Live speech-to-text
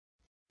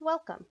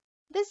Welcome.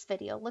 This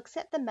video looks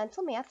at the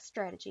mental math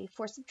strategy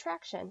for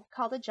subtraction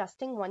called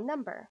adjusting one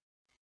number.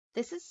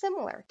 This is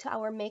similar to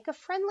our make a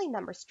friendly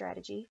number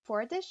strategy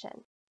for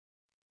addition.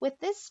 With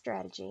this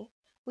strategy,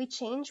 we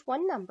change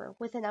one number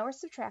within our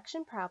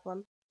subtraction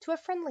problem to a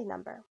friendly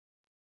number.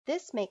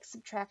 This makes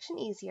subtraction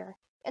easier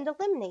and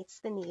eliminates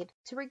the need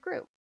to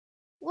regroup.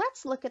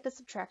 Let's look at the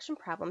subtraction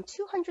problem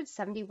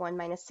 271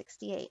 minus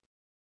 68.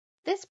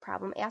 This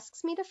problem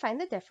asks me to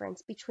find the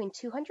difference between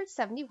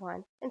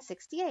 271 and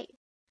 68.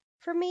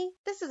 For me,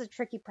 this is a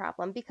tricky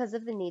problem because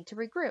of the need to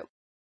regroup.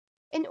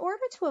 In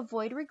order to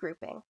avoid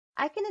regrouping,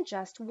 I can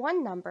adjust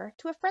one number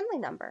to a friendly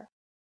number.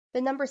 The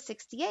number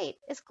 68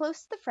 is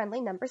close to the friendly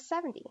number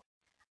 70.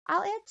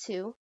 I'll add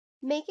 2,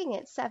 making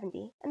it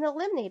 70 and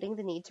eliminating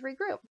the need to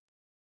regroup.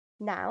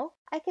 Now,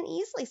 I can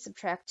easily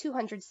subtract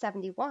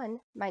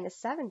 271 minus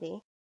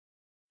 70.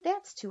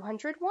 That's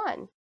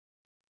 201.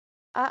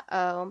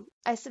 Uh-oh,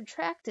 I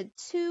subtracted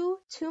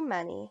 2 too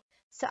many,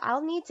 so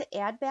I'll need to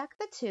add back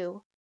the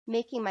 2,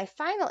 making my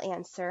final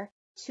answer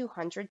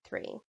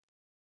 203.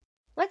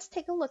 Let's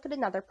take a look at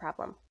another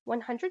problem,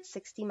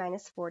 160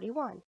 minus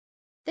 41.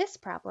 This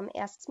problem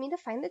asks me to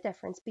find the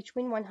difference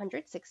between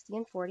 160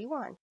 and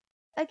 41.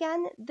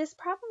 Again, this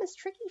problem is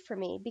tricky for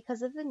me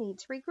because of the need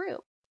to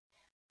regroup.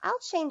 I'll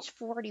change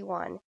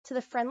 41 to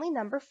the friendly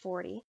number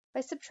 40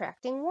 by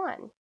subtracting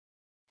 1.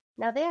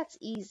 Now that's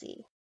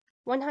easy.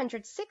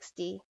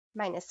 160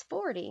 minus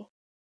 40,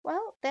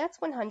 well,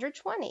 that's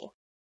 120.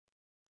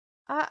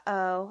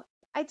 Uh-oh,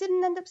 I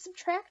didn't end up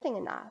subtracting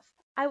enough.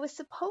 I was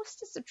supposed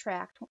to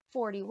subtract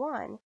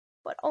 41,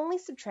 but only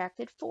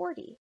subtracted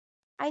 40.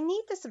 I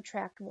need to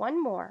subtract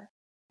one more,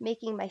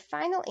 making my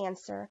final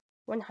answer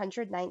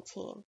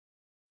 119.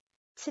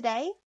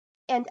 Today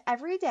and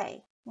every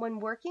day, when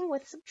working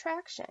with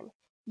subtraction,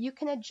 you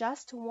can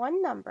adjust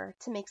one number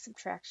to make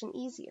subtraction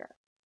easier.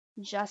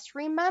 Just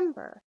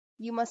remember,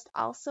 you must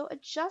also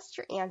adjust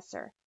your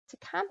answer to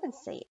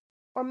compensate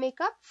or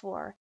make up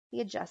for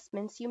the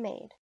adjustments you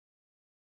made.